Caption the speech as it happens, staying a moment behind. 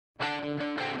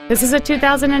This is a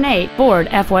 2008 Ford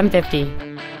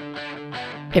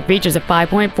F-150. It features a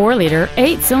 5.4-liter,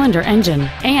 8-cylinder engine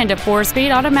and a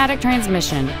 4-speed automatic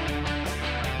transmission.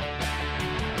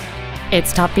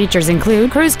 Its top features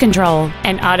include cruise control,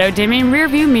 an auto-dimming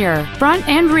rearview mirror, front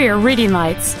and rear reading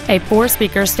lights, a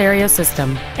 4-speaker stereo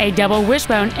system, a double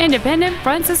wishbone independent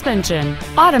front suspension,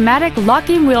 automatic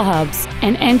locking wheel hubs,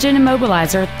 an engine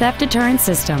immobilizer theft deterrent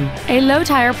system, a low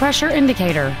tire pressure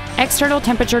indicator, external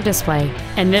temperature display,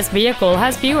 and this vehicle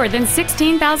has fewer than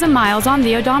 16,000 miles on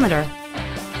the odometer.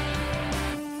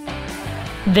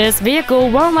 This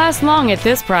vehicle won't last long at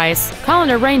this price. Call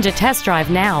and arrange a test drive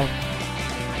now.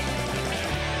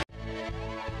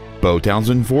 Beau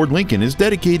Townsend Ford Lincoln is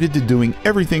dedicated to doing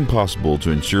everything possible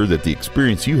to ensure that the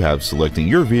experience you have selecting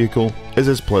your vehicle is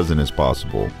as pleasant as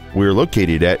possible. We're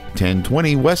located at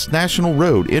 1020 West National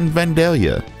Road in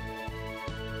Vandalia.